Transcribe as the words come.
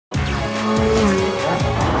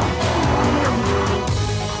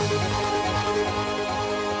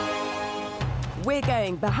We're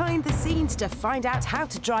going behind the scenes to find out how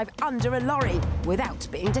to drive under a lorry without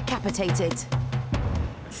being decapitated.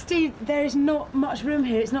 Steve, there is not much room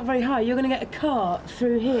here. It's not very high. You're going to get a car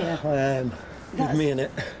through here. I am. With me in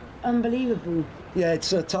it. Unbelievable. Yeah,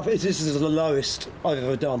 it's tough. This is the lowest I've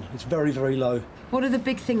ever done. It's very, very low. What are the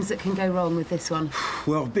big things that can go wrong with this one?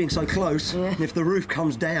 Well, being so close, Yeah. if the roof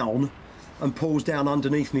comes down and pulls down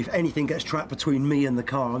underneath me, if anything gets trapped between me and the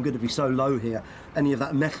car, I'm going to be so low here. Any of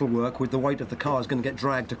that metal work with the weight of the car is going to get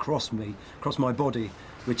dragged across me, across my body,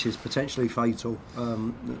 which is potentially fatal.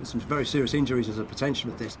 Some very serious injuries as a potential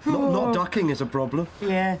of this. Not ducking is a problem.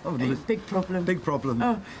 Yeah, big problem. Big problem.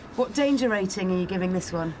 Oh, what danger rating are you giving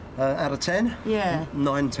this one? Out of 10? Yeah.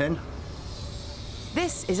 9, 10.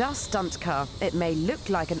 This is our stunt car. It may look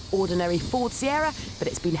like an ordinary Ford Sierra, but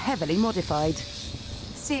it's been heavily modified.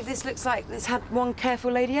 Steve, this looks like it's had one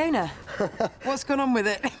careful lady owner. What's gone on with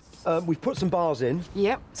it? We've put some bars in.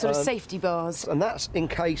 Yep, sort of safety bars. And that's in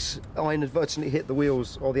case I inadvertently hit the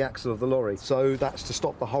wheels or the axle of the lorry. So that's to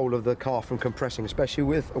stop the whole of the car from compressing, especially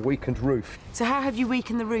with a weakened roof. So how have you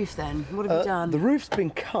weakened the roof then? What have you done? The roof's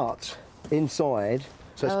been cut inside,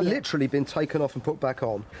 so it's literally been taken off and put back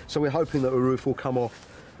on. So we're hoping that the roof will come off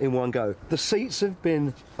in one go. The seats have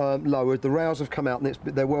been lowered, the rails have come out and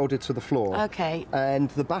they're welded to the floor. Okay. And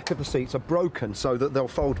the back of the seats are broken so that they'll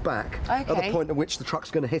fold back at the point at which the truck's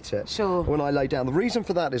going to hit it. Sure. When I lay down. The reason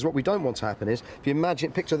for that is what we don't want to happen is, if you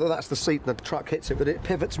imagine, picture that that's the seat and the truck hits it, but it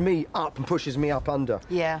pivots me up and pushes me up under.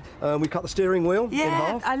 Yeah. We cut the steering wheel in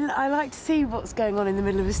half. I like to see what's going on in the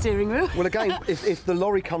middle of a steering wheel. Well, again, if the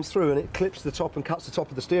lorry comes through and it clips the top and cuts the top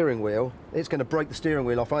of the steering wheel, it's going to break the steering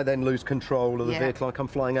wheel off. I then lose control of the vehicle. I come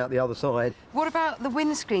flying out the other side. What about the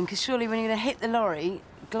windscreen? Because surely when you're going to hit the lorry,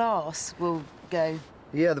 glass will go.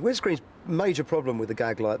 Yeah, the windscreen's major problem with a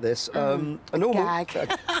gag like this. A normal gag.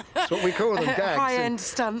 That's what we call them, gags. High-end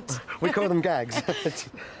stunt. We call them gags.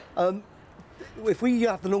 If we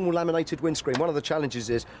have the normal laminated windscreen, one of the challenges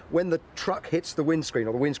is when the truck hits the windscreen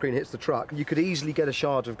or the windscreen hits the truck, you could easily get a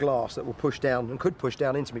shard of glass that will push down and could push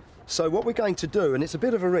down into me. So what we're going to do, and it's a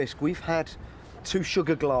bit of a risk, we've had 2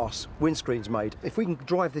 sugar glass windscreens made. If we can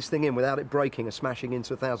drive this thing in without it breaking and smashing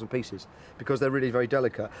into 1,000 pieces, because they're really very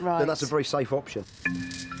delicate, then that's a very safe option.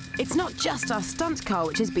 It's not just our stunt car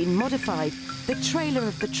which has been modified. The trailer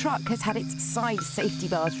of the truck has had its side safety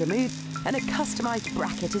bars removed and a customised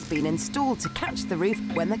bracket has been installed to catch the roof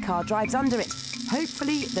when the car drives under it.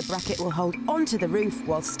 Hopefully, the bracket will hold onto the roof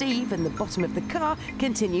while Steve and the bottom of the car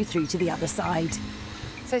continue through to the other side.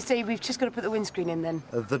 So, Steve, we've just got to put the windscreen in then.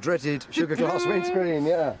 The dreaded sugar glass windscreen,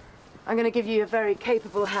 yeah. I'm going to give you a very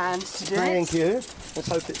capable hand to do it. Thank you. Let's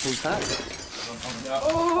hope it's intact.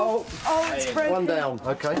 Oh, it's broken. One down,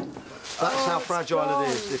 OK. That's how fragile it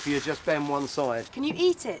is if you just bend one side. Can you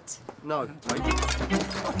eat it? No.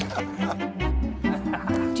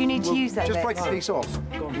 Do you need to use that Just bit? break the piece off.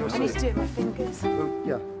 Go on, I need to do it with my fingers.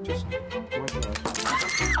 Yeah, just...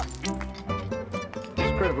 It's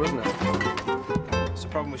incredible, isn't it? It's the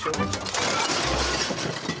problem with sugar.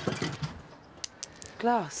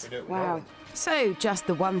 Glass. Wow. So, just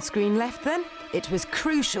the one screen left then? It was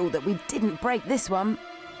crucial that we didn't break this one.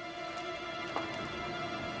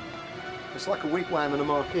 It's like a weak wham and a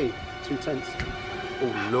marquee. 2/10.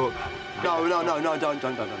 Oh, look. No, don't.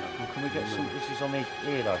 Well, can we get some? This is on the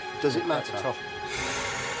ear though. Does it matter?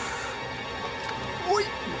 Oi!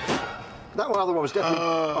 That other one was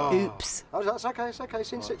definitely... Oops. Oh, that's OK,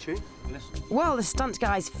 it's in situ. While the stunt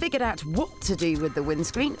guys figured out what to do with the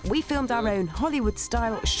windscreen, we filmed our own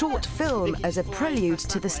Hollywood-style short film as a prelude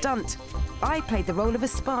to the stunt. I played the role of a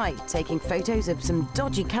spy, taking photos of some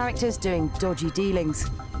dodgy characters doing dodgy dealings.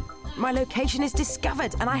 My location is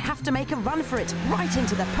discovered and I have to make a run for it, right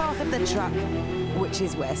into the path of the truck, which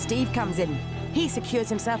is where Steve comes in. He secures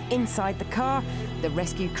himself inside the car, the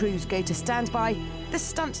rescue crews go to standby, the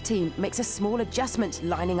stunt team makes a small adjustment,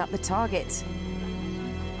 lining up the target.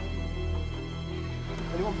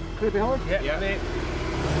 Anyone clear behind? Yeah.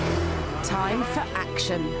 Time for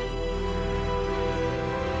action.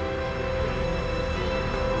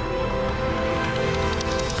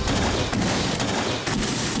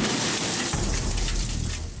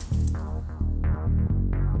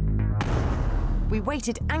 We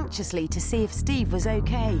waited anxiously to see if Steve was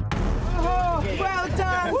okay. Oh, well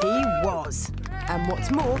done! He was. And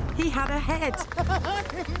what's more, he had a head.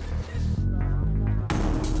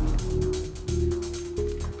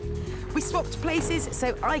 We swapped places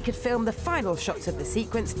so I could film the final shots of the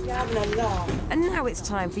sequence. And now it's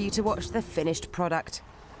time for you to watch the finished product.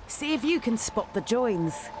 See if you can spot the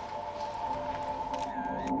joins.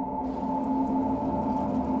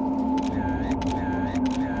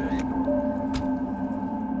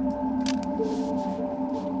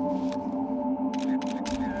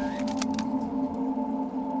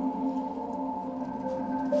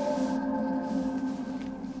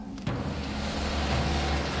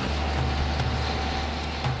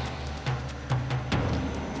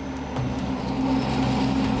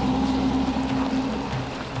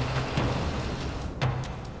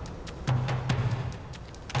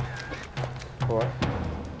 All right.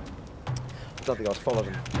 I don't think I'd follow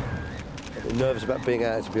them. I'm a bit nervous about being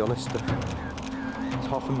out here, to be honest. It's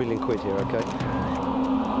 £500,000 here, okay?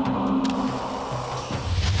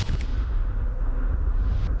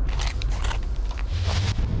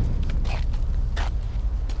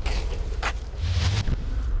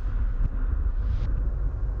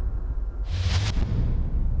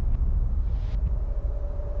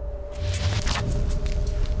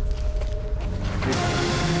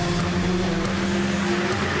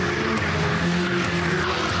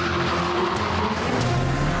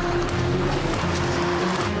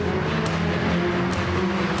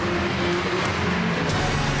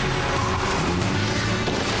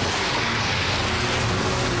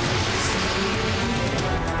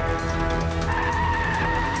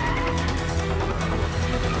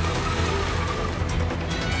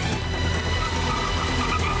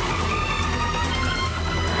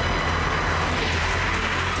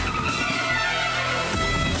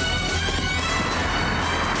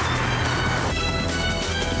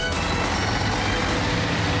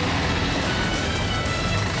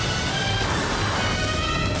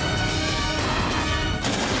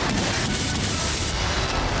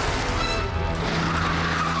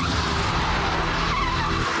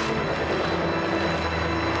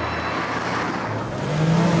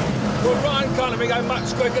 Can't let me go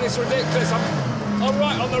much quicker, it's ridiculous. I'm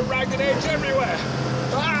right on the ragged edge everywhere.